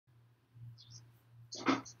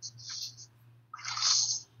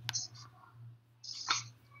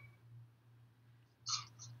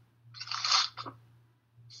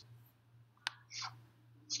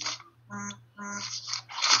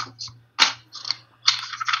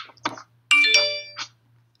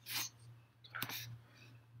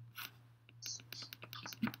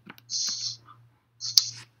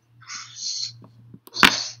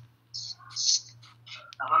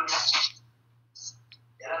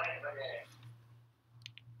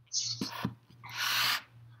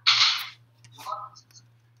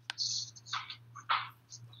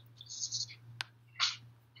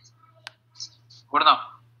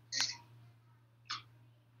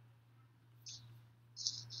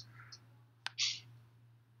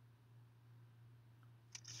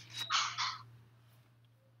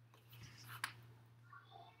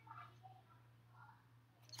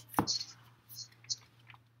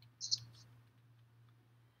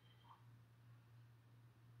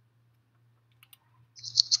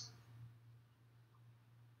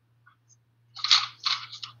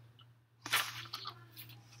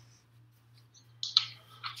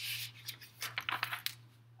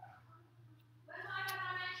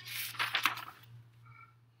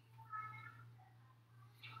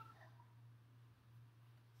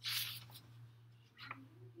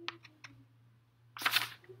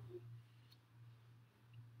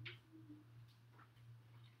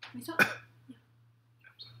So,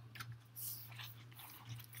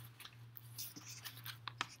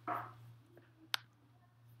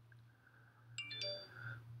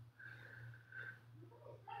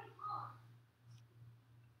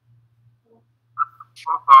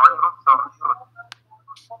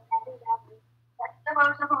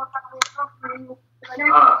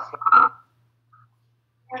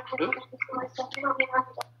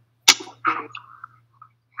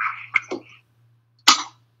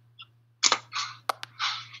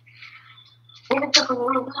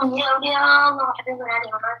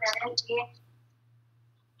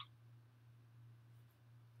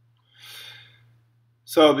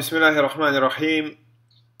 Bismillahir Rahmanir Rahim.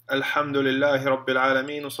 Alhamdulillahi Rabbil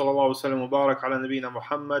Alameen. Sallallahu wasallam wa barak ala nabina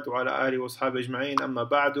Muhammad wa ala alihi wa sahbihi ajma'in. Amma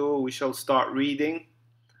ba'du. We shall start reading,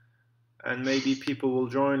 and maybe people will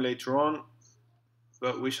join later on,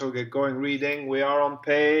 but we shall get going reading. We are on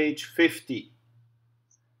page 50.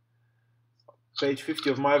 Page 50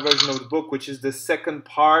 of my version of the book, which is the second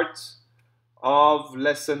part of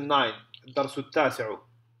lesson 9. الدرس التاسع.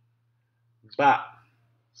 باء.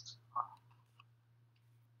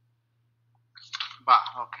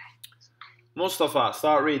 Okay. Mustafa,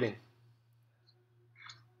 start reading.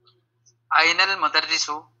 أين المدرس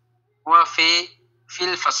هو في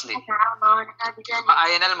الفصل.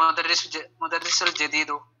 أين المدرس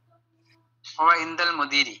الجديد هو عند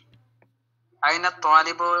المدير. أين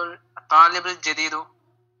الطالب الجديد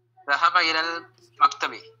ذهب إلى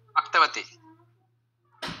المكتبة.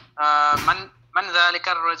 من ذلك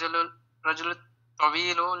الرجل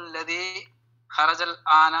الطويل الذي خرج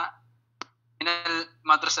الآن من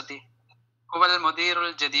المدرسة. هو المدير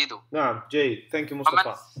الجديد. نعم جيد. Thank you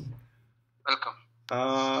Mustafa. Welcome.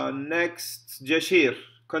 Next Jashir,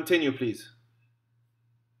 continue please.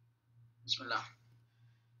 بسم الله.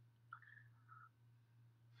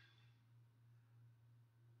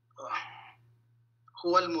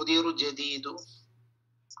 هو المدير الجديد.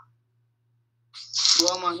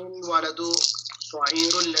 ومن الولد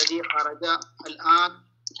الصغير الذي خرج الآن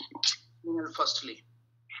من الفصل.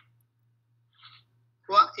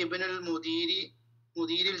 وابن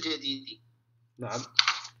مدير الجديد. نعم.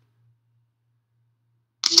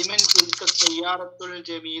 لمن تلك السيارة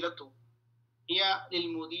الجميلة؟ هي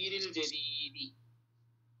للمدير الجديد.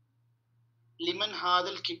 لمن هذا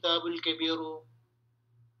الكتاب الكبير؟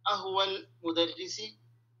 أهو المدرس؟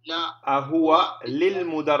 لا. أهو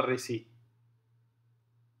للمدرس.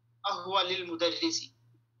 أهو للمدرس؟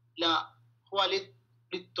 لا، هو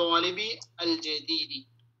للطالب الجديد.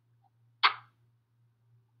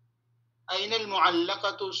 أين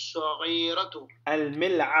المعلقة الصغيرة؟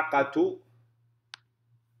 الملعقة.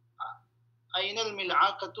 أين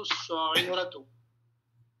الملعقة الصغيرة؟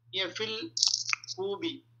 هي في الكوب.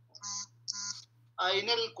 أين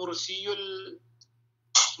الكرسي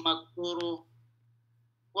المذكور؟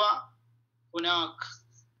 وهناك.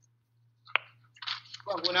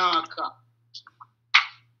 You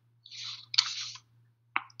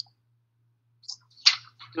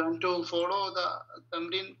want to follow the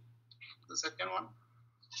tamrin, the second one?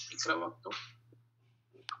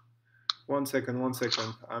 One second.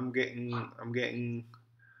 I'm getting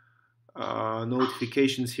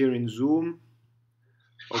notifications here in Zoom.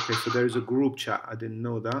 Okay, so there is a group chat. I didn't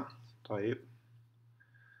know that. طيب.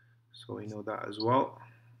 So we know that as well.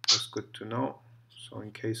 That's good to know. So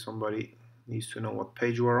in case somebody needs to know what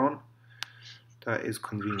page we're on, that is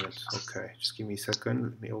convenient. Okay, just give me a second.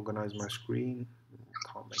 Let me organize my screen.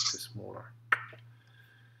 Can't make this smaller.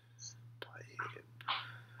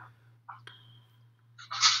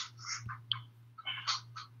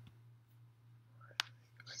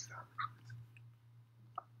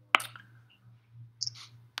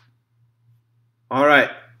 All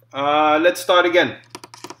right, let's start again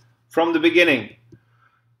from the beginning.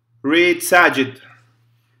 Read Sajid.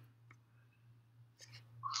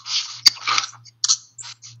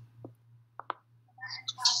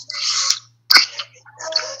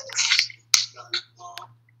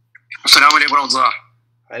 السلام عليكم ورحمة الله.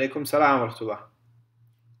 عليكم السلام ورحمة الله.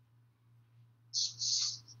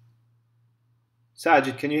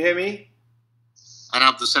 Sajid, can you hear me? أنا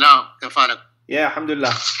عبد السلام، كيف حالك؟ Yeah, الحمد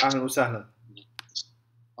لله. أهلا وسهلا.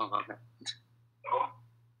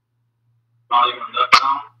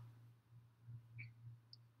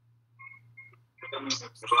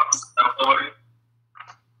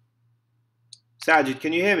 Sajid,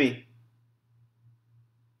 can you hear me?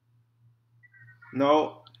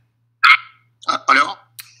 No. Hello?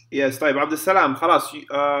 Yes, طيب عبد السلام خلاص.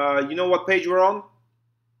 You know what page we're on?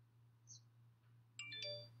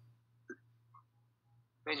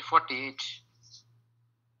 Page 48.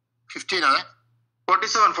 15, huh?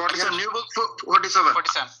 47, new book, 47.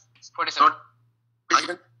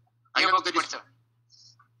 47. أين المدرس؟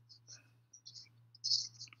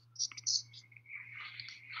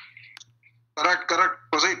 Correct.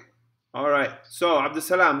 Proceed. All right. So, Abdul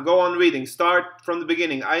Salam, go on reading. Start from the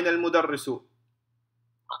beginning. أين المدرس؟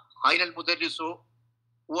 أين المدرس؟ هو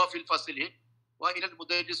في الفصل. وأين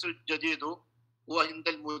المدرس الجديد؟ هو عند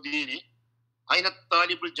المدير. أين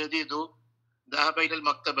الطالب الجديد؟ ذهب إلى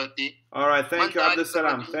المكتبة. All right. Thank you, Abdul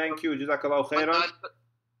Salam. Thank you. Jazakallah khairan.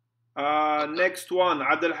 Next one,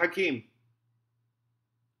 Abdul Hakim.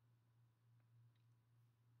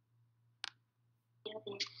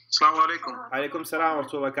 السلام عليكم. عليكم السلام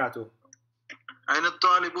ورحمة الله وبركاته. أين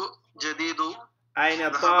الطالب الجديد؟ أين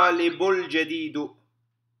الطالب الجديد؟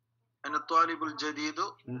 أين الطالب الجديد؟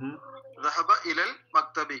 ذهب إلى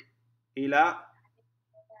المكتب. إلى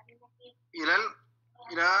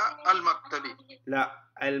المكتب. لا،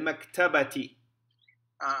 المكتبة.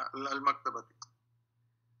 المكتبة.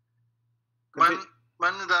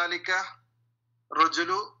 من ذلك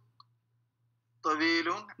رجل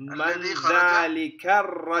طويل الذي خرج؟ ذلك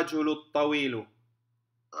الرجل الطويل.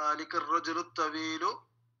 ذلك الرجل الطويل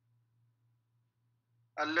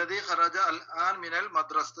الذي خرج الآن من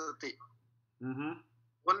المدرسة.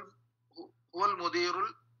 هو المدير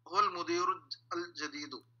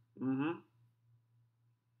الجديد.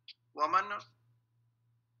 ومن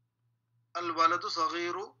الولد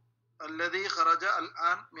الصغير الذي خرج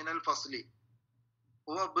الآن من الفصل؟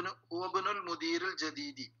 هو ابن المدير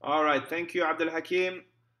الجديد. All right, thank you, Abdul Hakim.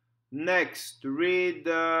 Next, read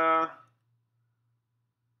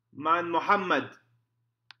Man Muhammad.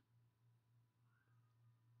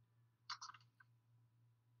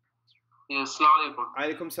 Yes, Assalamu alaikum.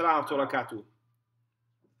 Alaikum salam wa rahmatullahi wa barakatuh.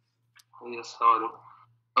 Yes, sorry.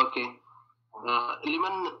 Okay.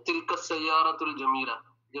 لمن تلك السيارة الجميلة؟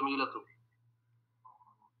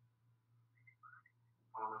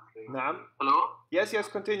 نعم. Hello? Yes,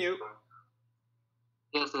 continue.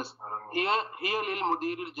 Yes. هي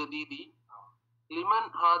للمدير الجديد.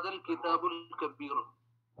 لمن هذا الكتاب الكبير؟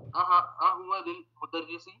 أهو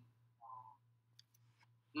للمدرس؟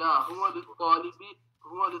 لا، هو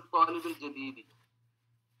للطالب الجديد.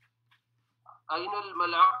 أين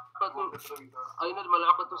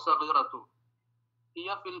الملعقة الصغيرة؟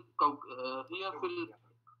 هي في الكوب.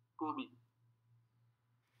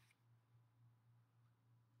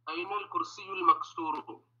 أين الكرسي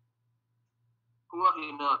المكسور؟ هو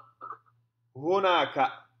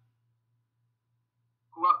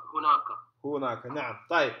هناك. نعم.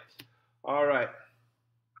 طيب. All right.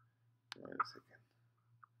 Wait a second.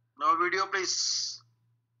 No video, please.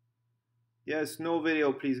 Yes, no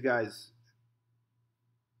video, please, guys.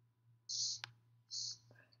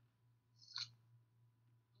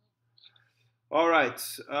 All right.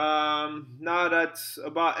 Now that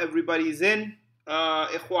about everybody's in,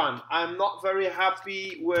 Ikhwan, I'm not very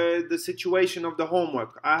happy with the situation of the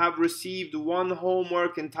homework. I have received one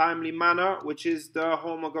homework in timely manner, which is the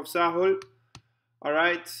homework of Sahul. All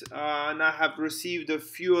right. And I have received a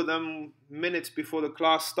few of them minutes before the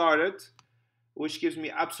class started, which gives me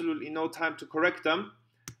absolutely no time to correct them.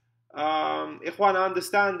 Ikhwan, I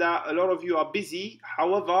understand that a lot of you are busy.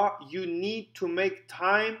 However, you need to make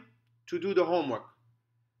time to do the homework.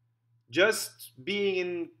 Just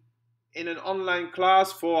being in an online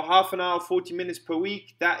class for half an hour, 40 minutes per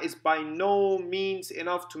week, that is by no means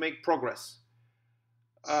enough to make progress.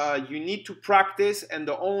 You need to practice, and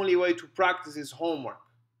the only way to practice is homework.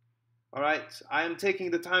 All right, I am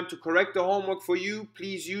taking the time to correct the homework for you.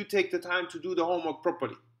 Please, you take the time to do the homework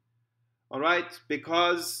properly. All right,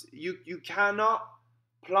 because you cannot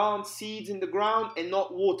plant seeds in the ground and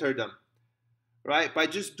not water them. Right? By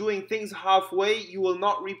just doing things halfway, you will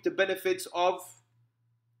not reap the benefits of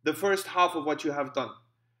the first half of what you have done.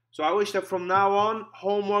 So I wish that from now on,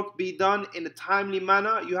 homework be done in a timely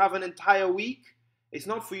manner. You have an entire week. It's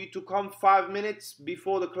not for you to come 5 minutes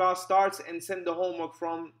before the class starts and send the homework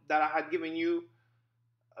from that I had given you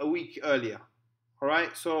a week earlier. All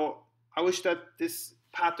right? So I wish that this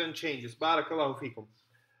pattern changes. Barakallahu feekum.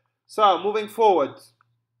 So moving forward.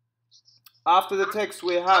 After the text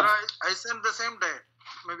we have... I sent the same day.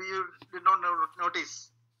 Maybe you did not notice.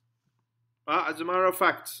 As a matter of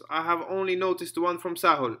fact, I have only noticed the one from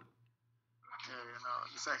Sahul.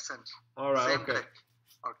 This I sent. All right, same okay. Day. Okay.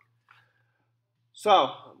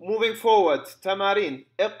 So, moving forward. Tamarin.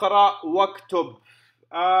 اقرأ واكتب.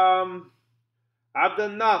 Abdel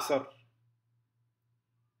Nasser.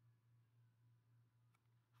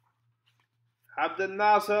 Abdel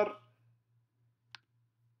Nasser.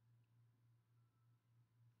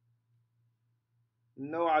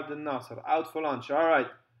 No Abdel Nasser. Out for lunch. All right.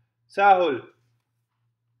 Sahul.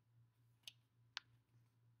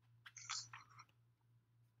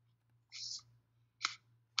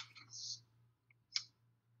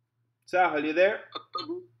 Sahil, you there?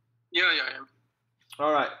 Yeah.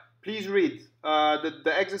 All right. Please read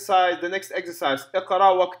the exercise, the next exercise. اقرأ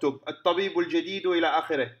واكتب الطبيب الجديد إلى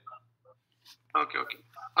آخره. Okay.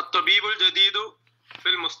 الطبيب الجديد في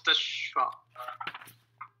المستشفى.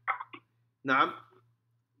 نعم.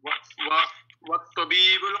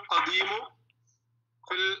 والطبيب القديم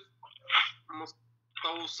في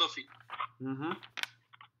المستوصف.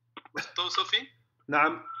 مستوصف.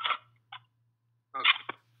 نعم.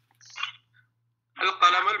 Okay.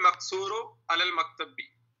 القلم المكسور على المكتب.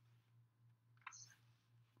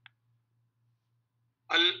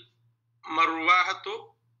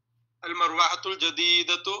 المروحة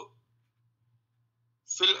الجديدة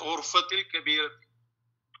في الغرفة الكبيرة.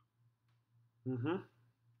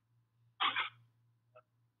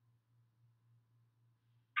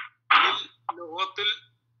 اللغة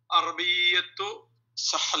العربية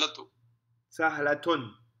سهلة.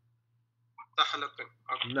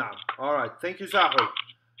 نعم. All right. Thank you, Sahil.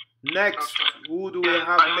 Next, who do we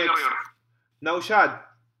have next? Naushad.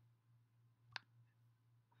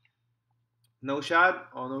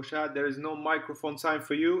 Oh, Naushad, there is no microphone sign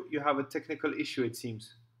for you. You have a technical issue, it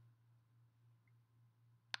seems.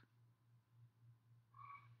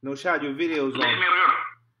 Naushad, your video is on.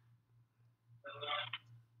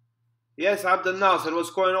 Yes, Abdel Nasser,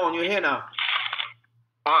 what's going on? You're here now.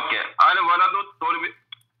 Okay.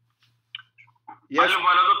 Yes.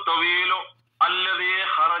 الولد الطويل الذي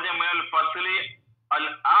خرج من الفصل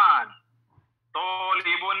الآن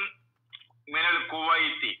طالب من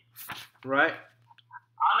الكويت. Right.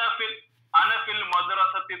 أنا في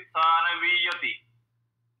المدرسة الثانوية.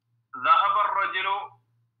 ذهب الرجل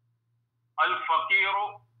الفقير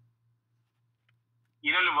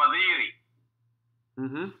إلى الوزير.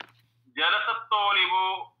 جلس الطالب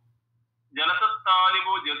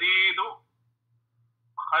جديد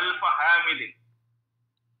خلف حامد.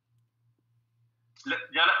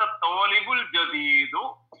 جلس الطالب الجديد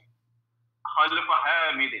خلف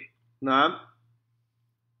حامد. نعم.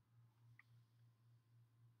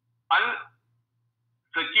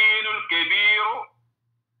 السكين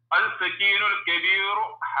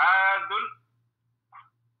الكبير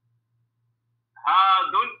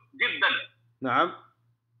حاد جدا. نعم.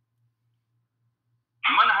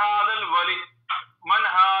 من هذا الولد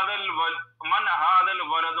قصير. من هذا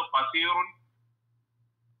الولد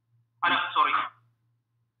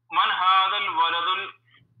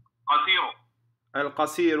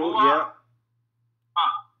القصير. يا.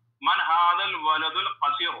 من هذا الولد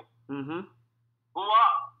القصير. هو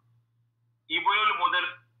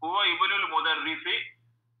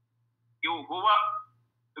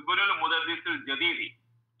ابن المدرس الجديد.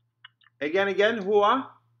 Again هو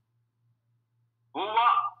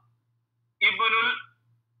ابن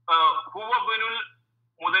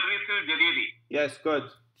المدرس الجديد. Yes,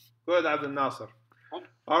 good, Abdel Nasser.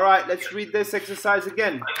 All right, let's read this exercise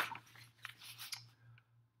again.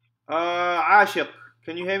 Ashiq,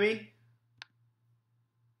 can you hear me?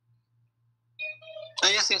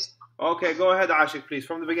 Yes. Okay, go ahead, Ashiq, please,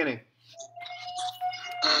 from the beginning.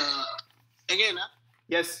 Again,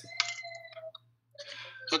 Yes.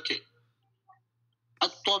 Okay.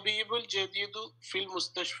 الطبيب الجديد في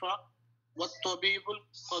المستشفى والطبيب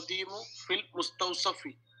القديم في المستوصف.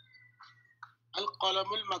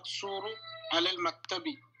 القلم المكسور على المكتب.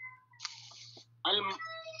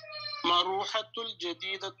 المروحة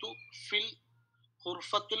الجديدة في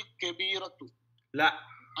الغرفة الكبيرة. لا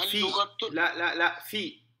في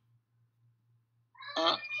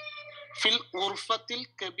الغرفة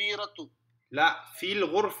الكبيرة. لا في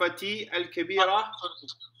الغرفة الكبيرة.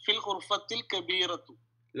 في الغرفة الكبيرة.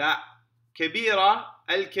 لا كبيرة.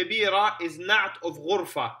 الكبيرة is not of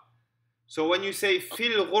غرفة. So when you say في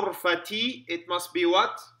الغرفة, it must be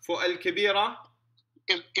what for الكبيرة?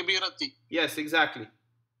 الكبيرة. Yes, exactly.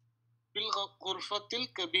 في الغرفة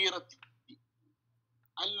الكبيرة.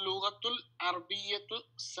 اللغة العربية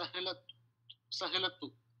سهلة.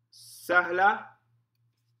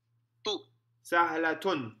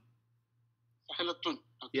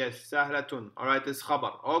 Yes, سهلة. All right, it's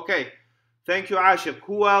خبر. Okay. Thank you, Ashiq.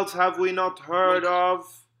 Who else have we not heard of?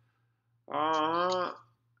 All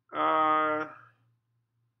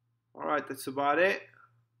right, that's about it.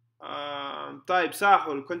 طيب,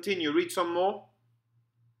 Sahul, continue. Read some more.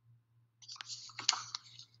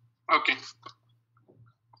 Okay.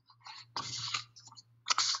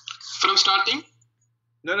 From starting?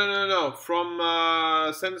 No. From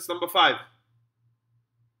sentence number 5.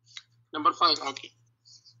 Number 5, okay.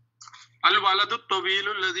 الولد الطويل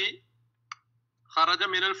الذي خرج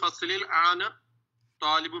من الفصل الآن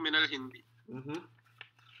طالب من الهند.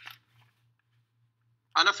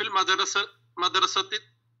 أنا في المدرسة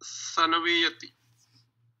الثانوية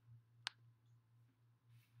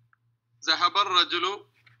ذهب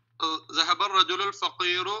الرجل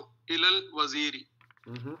الفقير إلى الوزير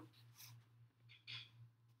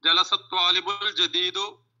جلس الطالب الجديد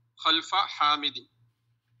خلف حامد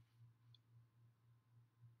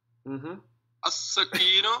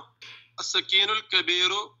السكين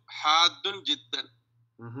الكبير حاد جدا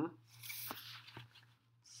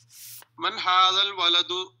من هذا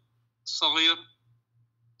الولد صغير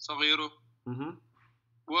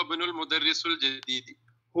هو ابن المدرس الجديد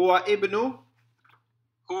هو ابن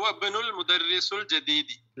المدرس الجديد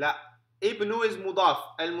لا ابن is مضاف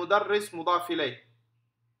المدرس مضاف إليه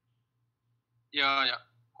يا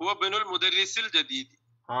هو ابن المدرس الجديد.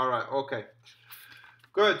 Alright, okay.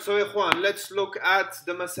 Good. So إخوان, let's look at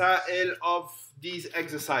the مسائل of these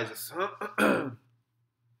exercises.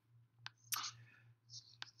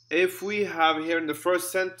 If we have here in the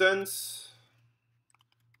first sentence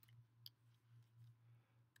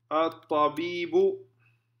الطبيب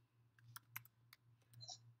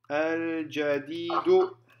الجديد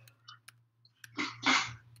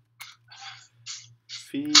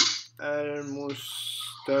في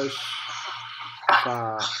المستشفى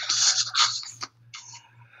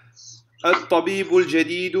الطبيب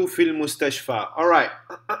الجديد في المستشفى. Alright.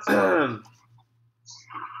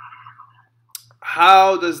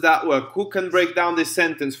 How does that work? Who can break down this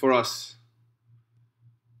sentence for us?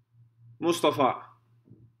 Mustafa.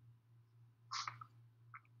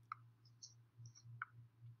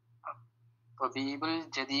 الطبيب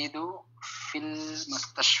الجديد في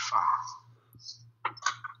المستشفى.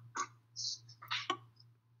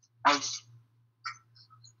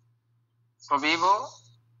 الطبيب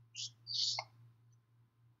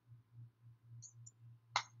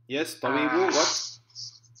Yes, طبيب what?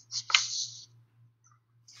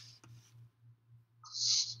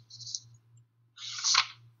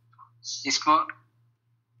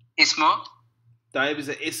 اسمه طيب is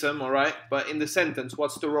an ism, alright, but in the sentence,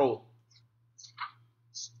 what's the role?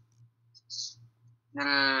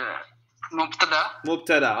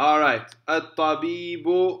 مبتدا. Alright. الطبيب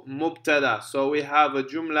مبتدا. So we have a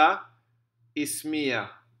جملة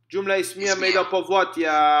اسمية. جملة اسمية made up of what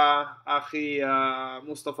يا أخي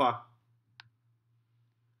مصطفى?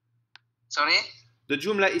 Sorry? The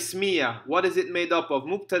جملة اسمية. What is it made up of?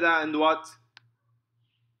 مبتدا and what?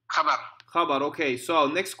 خبر. خبر. Okay. So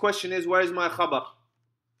next question is, where is my خبر?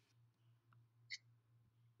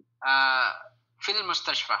 في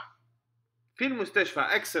المستشفى. في المستشفى.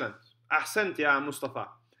 Excellent. أحسنت يا مصطفى.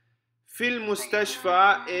 في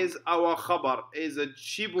المستشفى is our خبر. Is a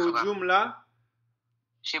شبه جملة.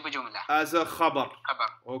 شبه جملة. As a خبر. خبر.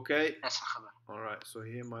 Okay. As a خبر. Alright. So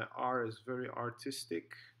here my R is very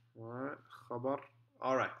artistic. Alright. خبر.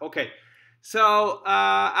 Alright. Okay. So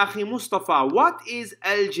أخي مصطفى, what is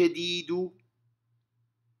الجديد?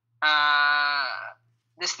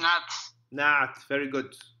 This not. Not. Very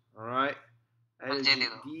good. Alright.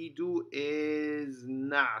 الجديد is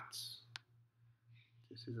not.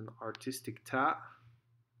 This is an artistic ta.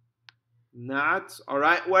 Not.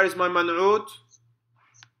 Alright. Where is my منعوت?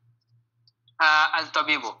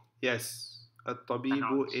 الطبيب. Yes.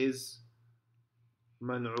 الطبيب is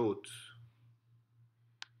منعوت.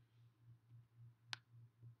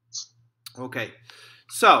 Okay.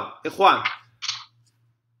 So, إخوان,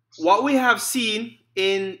 what we have seen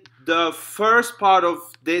in the first part of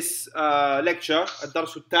this lecture,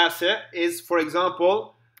 الدرس التاسع, is, for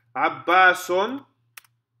example, عباس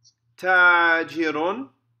تاجر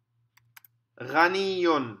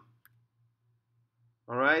غني.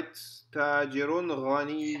 Alright, تاجر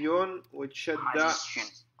غني with shadda.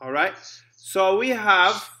 Alright, so we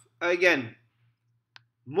have again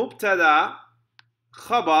مبتدا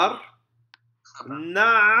خبر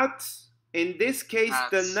نعت. In this case,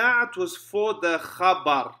 the na'at was for the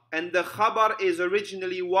khabar. And the khabar is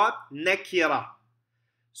originally what? Nakira.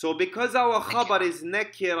 So because our khabar is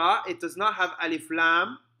nakira, it does not have alif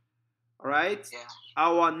lam. Right? Yeah.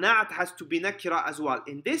 Our na'at has to be nakira as well.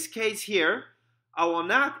 In this case here, our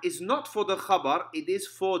na'at is not for the khabar, it is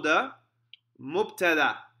for the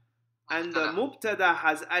mubtada. And the mubtada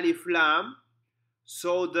has alif lam.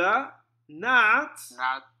 So the na'at,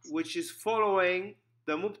 which is following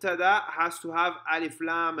the mubtada, has to have alif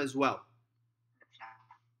lam as well.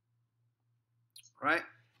 Right?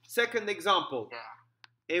 Second example. Yeah.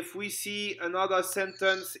 If we see another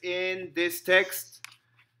sentence in this text,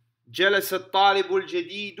 جلس الطالب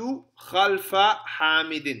الجديد خلف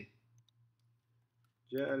حامد.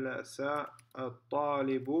 جلس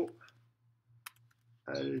الطالب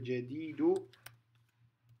الجديد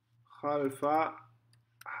خلف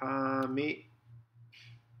حامد.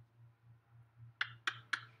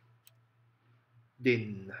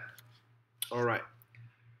 All right.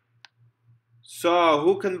 So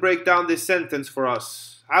who can break down this sentence for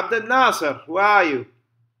us? Abdel Nasser, where are you?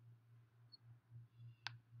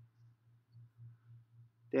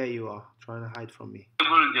 There you are, trying to hide from me.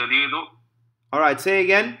 All right, say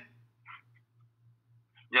again.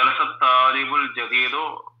 جلس الطالب الجديد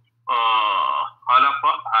خلف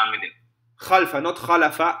حامد. خلف, not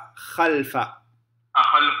خلف, خلف.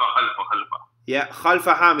 خلف. Yeah, خلف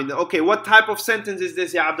حامد. Okay, what type of sentence is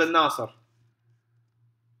this, ya Abdel Nasser?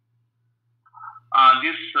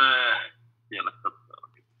 This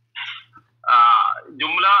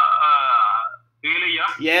جملة فعلية.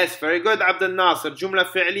 Yes, very good, Abdel Nasser. جملة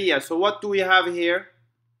فعلية. So what do we have here?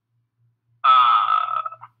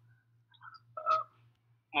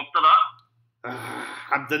 مبتدأ.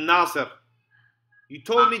 Abdel Nasser, you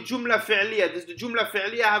told me جملة فعلية. Does the جملة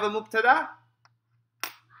فعلية have a مبتدأ?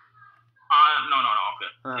 No.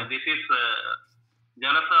 Okay. This is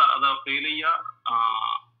جلس هذا فعلية.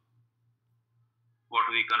 What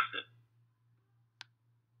we can say?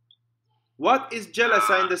 What is جلس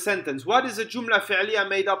in the sentence? What is a جملة فعلية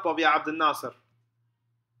made up of, ya Abdel Nasser?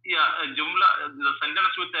 Yeah, جملة, the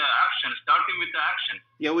sentence with the action, starting with the action.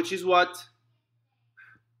 Yeah, which is what?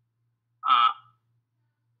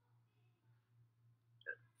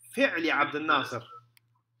 فعل يا عبد الناصر.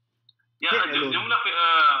 جملة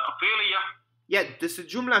فعلية. Yeah, this is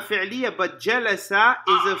جملة فعلية, but جلس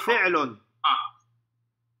is a فعل.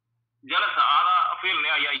 جلس على فعل.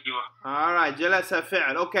 أيوة. All right, جلس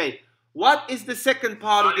فعل. Okay. What is the second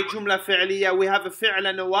part of the جملة فعلية? We have a فعل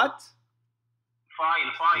and a what?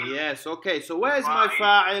 فاعل. Yes, okay. So where is my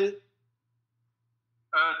فاعل?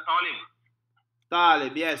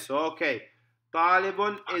 طالب. Yes, okay.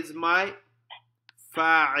 طالب is my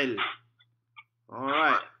فاعل. All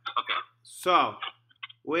right. Okay. So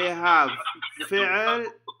we have فعل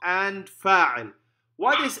and فاعل.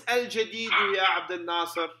 What is الجديد يا عبد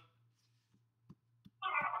الناصر?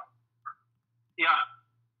 Yeah.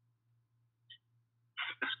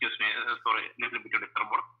 Excuse me. Sorry. Little bit of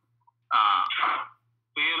disturbance.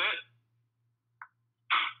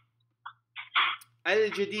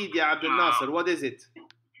 الجديد يا عبد الناصر. What is it?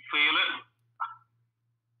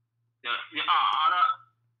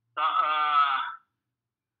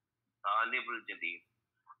 طالب الجديد.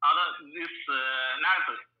 هذا this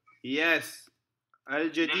نعت. Yes.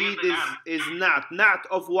 الجديد is نعت. نعت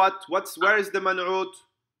of what? Where is the منعوت?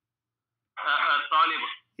 طالب.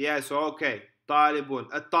 Yes, okay. طالبون.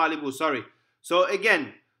 الطالب, sorry. So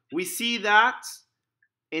again, we see that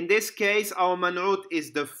in this case our منعوت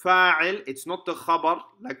is the فاعل. It's not the خبر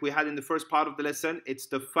like we had in the first part of the lesson. It's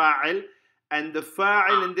the فاعل. And the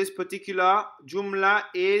فاعل in this particular جملة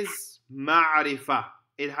is معرفة.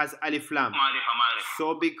 It has alif lam.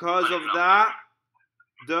 So because of that,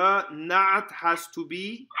 the نعت has to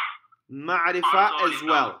be معرفة as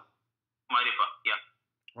well. معرفة, yeah.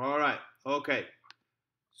 All right, okay.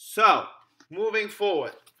 So, moving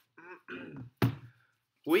forward.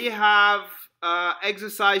 We have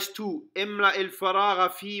exercise 2. املأ الفراغ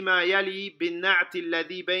فيما يلي بالنعت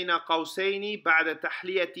الذي بين قوسين بعد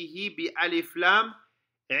تحليته بألف لام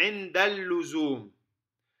عند اللزوم.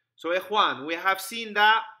 So, إخوان, we have seen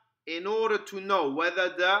that in order to know whether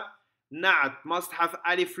the na'at must have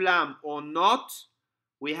alif lam or not,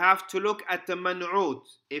 we have to look at the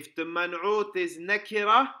man'ut. If the man'ut is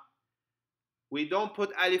nakira, we don't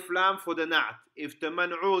put alif lam for the na'at. If the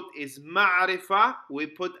man'ut is ma'rifa, we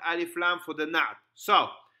put alif lam for the na'at.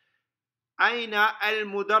 So, aina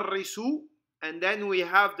al-mudarrisu, and then we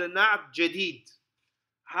have the na'at jadid.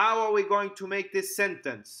 How are we going to make this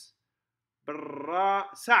sentence?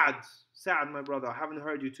 Sa'ad, my brother, I haven't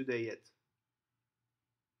heard you today yet.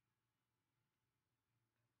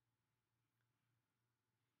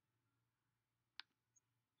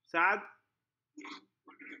 Sa'ad?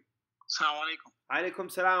 Assalamu alaikum. Alaikum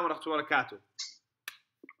salam wa rahmatullahi wa barakatuh.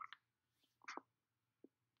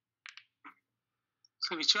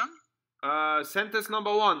 So which one? Sentence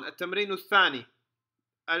number 1, التمرين الثاني.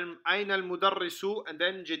 أين المدرس and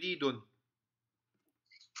then جديد.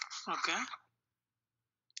 Okay.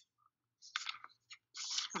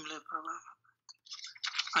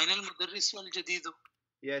 أين المدرس الجديد?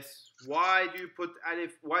 Yes. Why do you put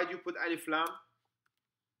alif lam?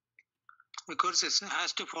 Because it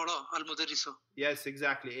has to follow al-mudarrisu. Yes,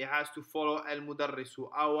 exactly. It has to follow al-mudarrisu.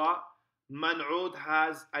 Our man'ud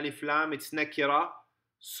has alif lam. It's nakira.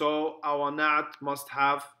 So our na'at must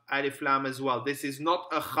have alif lam as well. This is not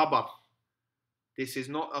a khabar.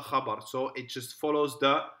 So it just follows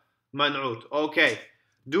the man'ud. Okay.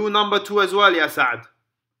 Do number 2 as well, ya Sa'ad.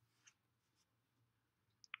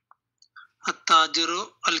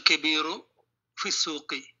 التاجر الكبير في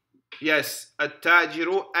السوق. Yes,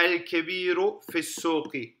 التاجر الكبير في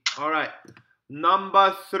السوق. Alright.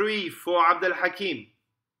 Number 3 for Abdul Hakim.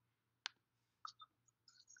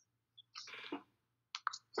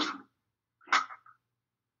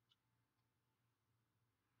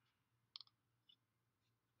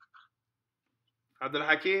 Abdul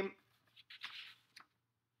Hakim.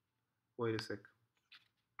 Wait a sec.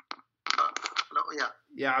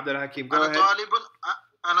 Yeah, Abdul Hakim, go ahead.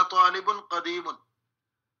 أنا طالب قديم.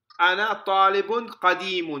 أنا طالب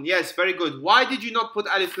قديم. Yes, very good. Why did you not put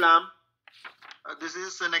alif lam? This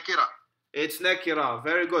is nakira. It's nakira.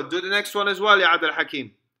 Very good. Do the next one as well, ya Abdul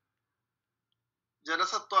Hakim.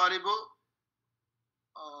 جلس الطالب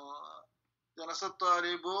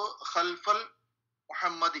خلف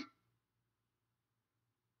المحمدي.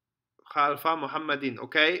 خلف محمدين.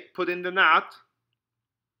 Okay. Put in the na'at.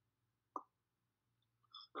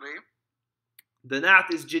 The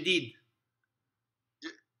na'at is jadid.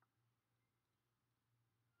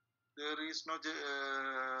 There is no.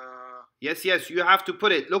 Yes, you have to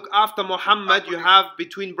put it. Look, after Muhammad, you have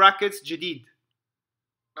between brackets jadid.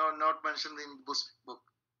 No, not mentioned in the book.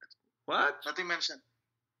 What? Nothing mentioned.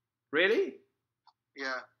 Really?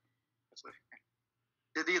 Yeah.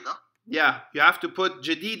 Jadid, huh? Yeah, you have to put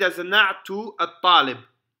jadid as a na'at to at-talib.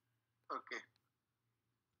 Okay.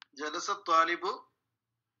 جلس الطالب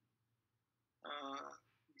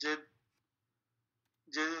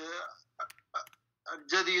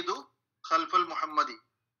الجديد خلف المحمدي.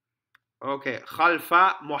 Okay, خلف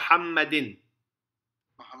محمد.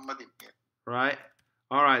 Yeah. Right.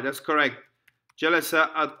 All right, that's correct. جلس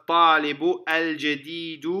الطالب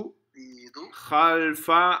الجديد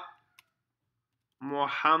خلف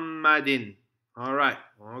محمد. All right.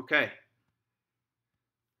 Okay.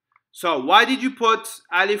 So why did you put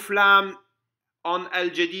alif lam on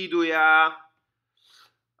al-jadid ya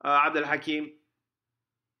Abdul Hakim?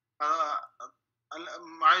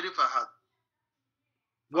 معرفة هذا.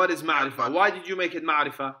 What is ma'rifah? Why did you make it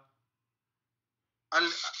ma'rifah?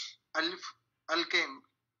 ألف الكيم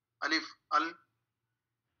ألف ال.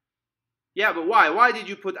 Yeah, but why? Why did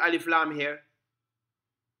you put alif lam here?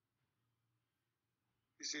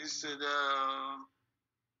 This is the.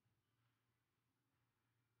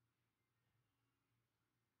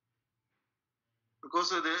 Because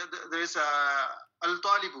there is a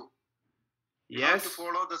al-talibu. You have to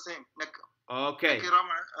follow the same. Okay.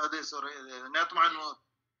 Sorry, not man'ut.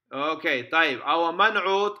 Okay, طيب. Our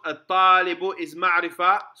man'ut al-talibu is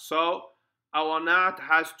ma'rifa, so our na'at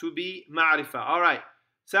has to be ma'rifa. All right.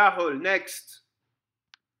 Sahul, next.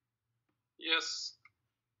 Yes.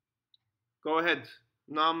 Go ahead.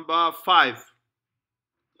 Number 5.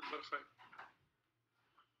 Number 5.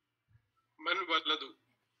 من ولد.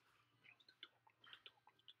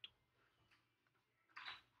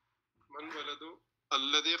 من ولد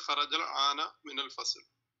الذي خرج الآن من الفصل.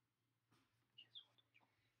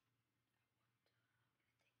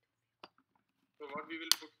 So what we will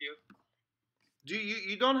put here? Do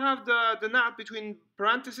you don't have the na'at between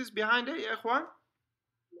parentheses behind it, ya ikhwan?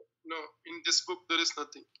 No, in this book there is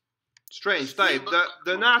nothing. Strange. طيب.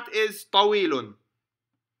 The na'at is طويل.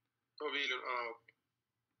 طويل. Okay.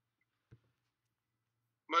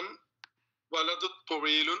 من ولد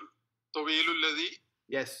طويل الذي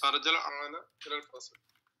Yes. خرج الآن من الفصل.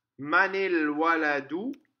 من الولد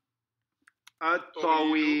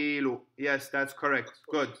الطويل. Yes, that's correct.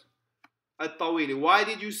 Good. الطويل. Why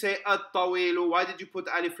did you say الطويل? Why did you put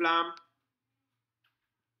alif lam?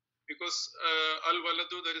 Because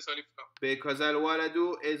al-waladu there is alif lam. Because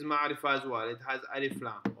al-waladu is ma'rifa as well. It has alif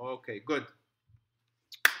lam. Okay, good.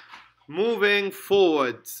 Moving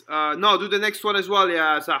forward. No, do the next one as well,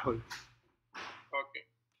 ya Sahul. Okay.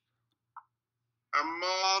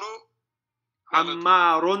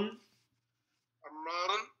 Ammarun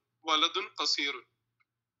waladun qasirun.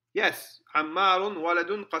 Yes, Ammarun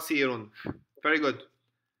waladun qasirun. Very good.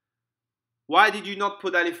 Why did you not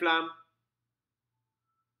put alif lam?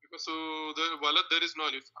 Because the walad there is no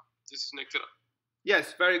alif lam. This is nakira.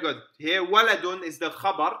 Yes, very good. Here waladun is the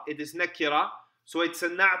khabar. It is nakira. So it's a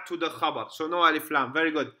na'at to the khabar. So no alif lam.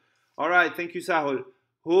 Very good. All right, thank you Sahul.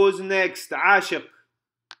 Who's next? Ashiq.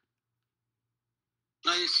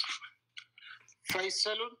 Nice.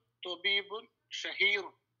 Faisalun Tabibun Shahir.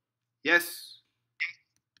 Yes.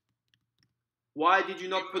 Why did you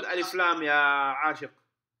not put alif lam, ya Ashiq?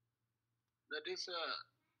 That is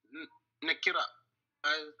nakira.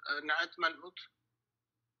 Na'at man'ut.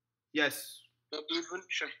 Yes. Tabibun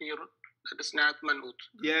Shahirun. That is na'at man'ut.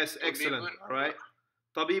 Yes, excellent. All right.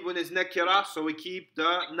 Tabibun is nakira, so we keep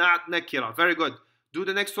the na'at nakira. Very good. Do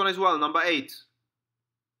the next one as well, number 8.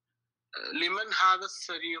 لمن هذا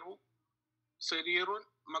السرير سرير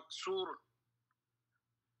مكسور.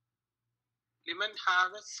 لمن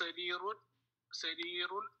هذا سرير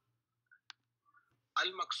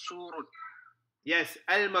المكسور. Yes,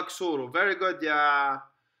 المكسور. Very good يا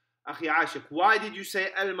أخي عاشق. Why did you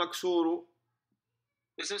say المكسور?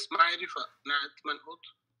 This is معرفة نعت منعوت.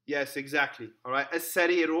 Yes, exactly. All right.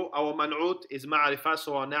 السرير أو منعوت is معرفة,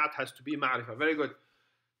 so نعت has to be معرفة. Very good.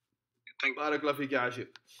 Thank you. بارك الله فيك يا عاشق.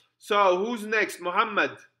 So who's next?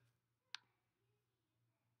 Muhammad.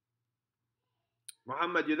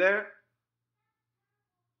 Muhammad, you there?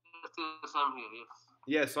 Yes, I'm here. Yes.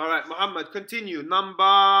 Yes. All right. Muhammad, continue.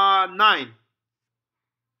 Number 9.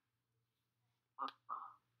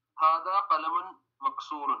 هذا قلم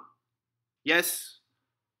مكسور. Yes.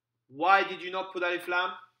 Why did you not put alif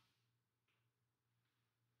lam?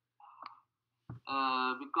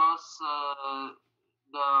 Because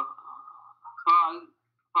the file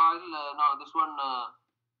no, this one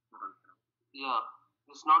yeah,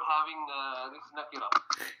 it's not having this nakira.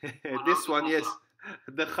 This one, yes.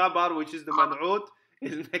 The khabar, which is the man'ud,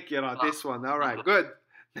 is nakira. This one. All right. Good.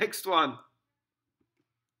 Next one.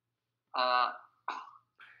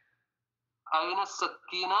 أين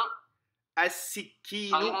السكينة؟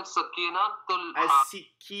 السكين. أين السكينة؟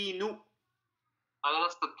 السكين.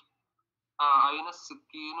 أين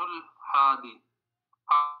السكين الحادي؟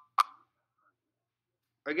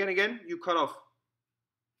 Again, you cut off.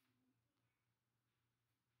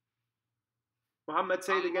 Muhammad,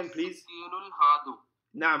 say it again, please. السكين الحاد.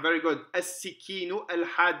 Nah, very good. السكين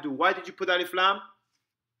الحاد. Why did you put alif lam?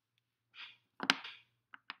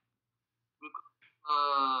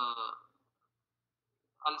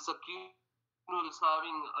 Al-Sakin is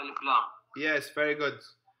having alif lam. Yes, very good.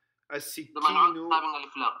 The السكين. man'ud having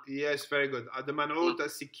alif lam. Yes, very good. The man'ud,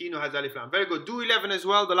 السكين has alif lam. Very good. Do 11 as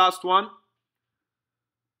well, the last one.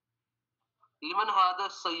 لمن هذا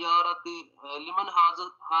السيارة لمن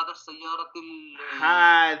هذا السيارة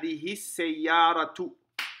هذه السيارة.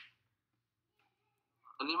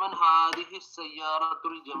 لمن هذه السيارة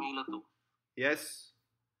الجميلة. Yes.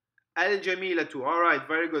 الجميلة. All right,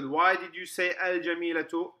 very good. Why did you say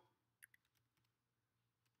الجميلة?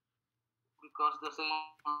 Because the same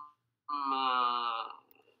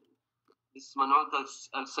this man'ud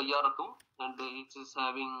al-sayyaratu and it is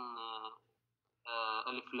having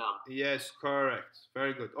alif lam. Yes, correct.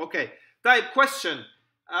 Very good. Okay. Type question.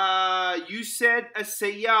 You said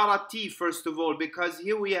السيارة first of all, because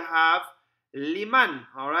here we have liman.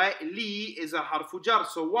 All right. Li is a harfu jar.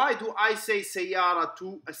 So why do I say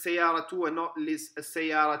سيارة السيارة and not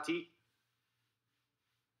السيارة?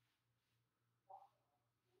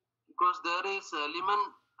 Because there is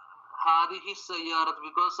liman هذه السيارة,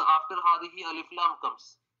 because after هذه alif lam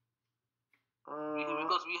comes.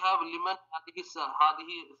 Because we have liman هذه is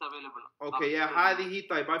available. Okay, yeah, هذه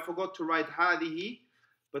type. I forgot to write هذه,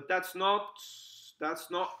 but that's not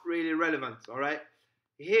really relevant. All right.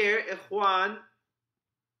 Here, ikhwan,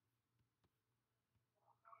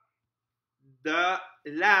 the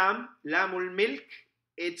lamul milk,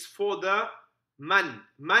 it's for the man.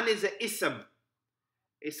 Man is a ism.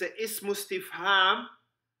 It's a ismu istifham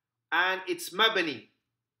and it's mabni.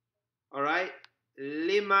 All right.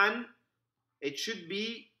 Liman, it should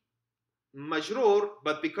be majroor,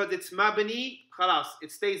 but because it's mabni, khalas,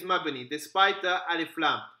 it stays mabni despite the alif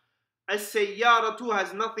lam. As-sayyaratu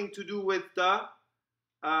has nothing to do with the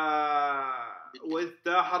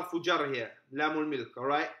harfu jar here, lamul milk. All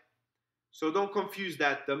right. So don't confuse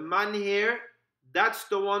that. The man here, that's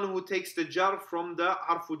the one who takes the jar from the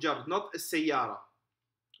harfu jar, not as-sayyara.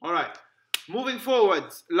 All right. Moving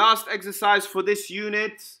forward, last exercise for this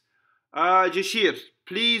unit. Jashir,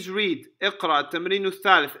 please read. اقرأ التمرين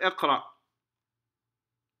الثالث. اقرأ.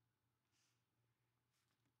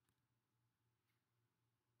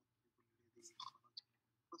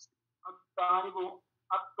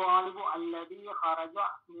 الطالب الذي خرج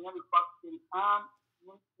من الفصل الآن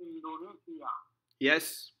من إندونيسيا.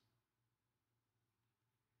 Yes.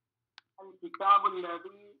 الكتاب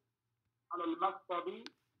الذي على المكتب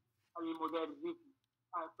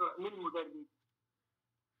للمدرس.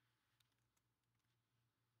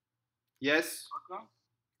 Yes. Okay.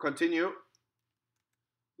 Continue.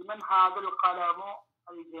 لمن هذا القلم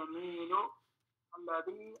الجميل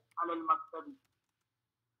الذي على المكتب.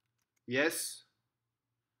 Yes.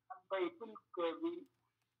 البيت الكبير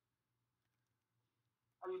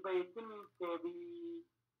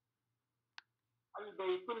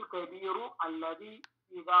الذي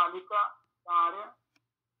في ذلك دار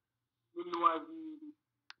للوزير.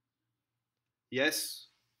 Yes.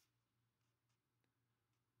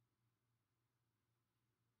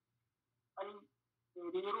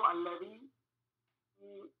 السرير الذي في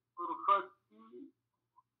غرفة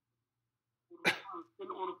في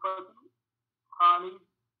الغرفة خالد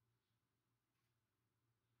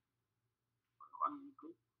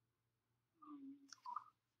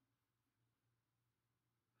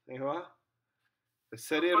أيوة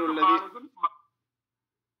السرير الذي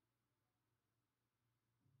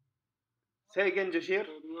سيجن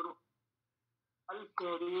جشير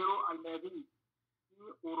السرير الذي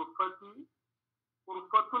في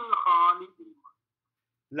غرفة الخالد.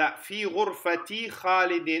 لا في غرفة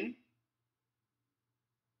خالد.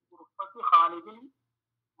 غرفة خالد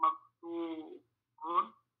مكسور.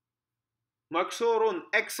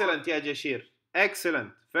 مكسور. Excellent يا جشير.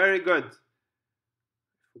 Excellent. Very good.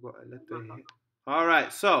 All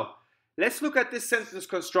right. So let's look at this sentence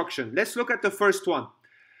construction. Let's look at the first one.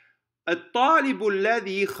 الطالب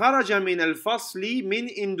الذي خرج من الفصل من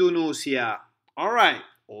إندونيسيا. All right.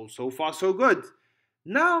 All so far so good.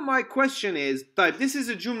 Now my question is, طيب this is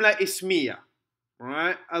a جملة اسمية. All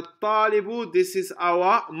right. الطالب, this is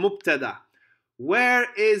our مبتدا.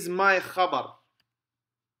 Where is my خبر?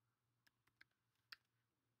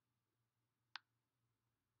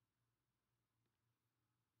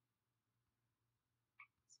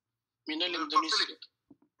 من الإندونيسيا.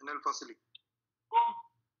 من الفصل.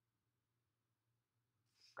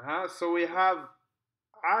 So we have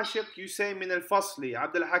عاشق, you say من الفصل.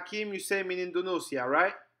 عبد الحكيم, you say من إندونيسيا,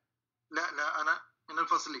 right? لا أنا من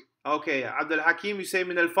الفصل. Okay, عبد الحكيم, you say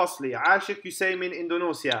من الفصل. عاشق, you say من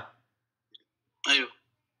إندونيسيا. أيوه.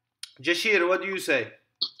 Jashir, what do you say?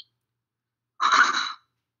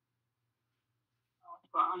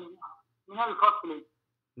 من الفصل.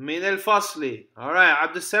 من الفصل. All right,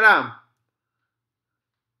 عبد السلام.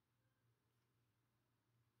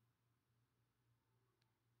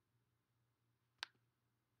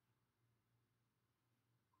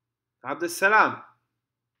 عبد السلام.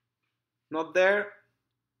 Not there?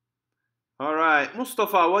 All right,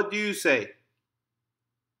 Mustafa, what do you say?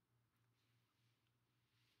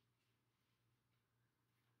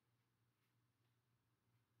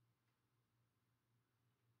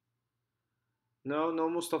 No,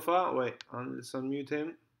 Mustafa. Wait, let's unmute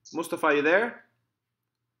him. Mustafa, are you there?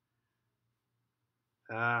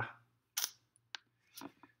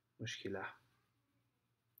 مشكلة.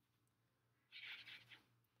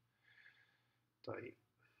 طيب.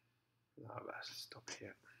 لا بس stop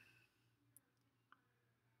here.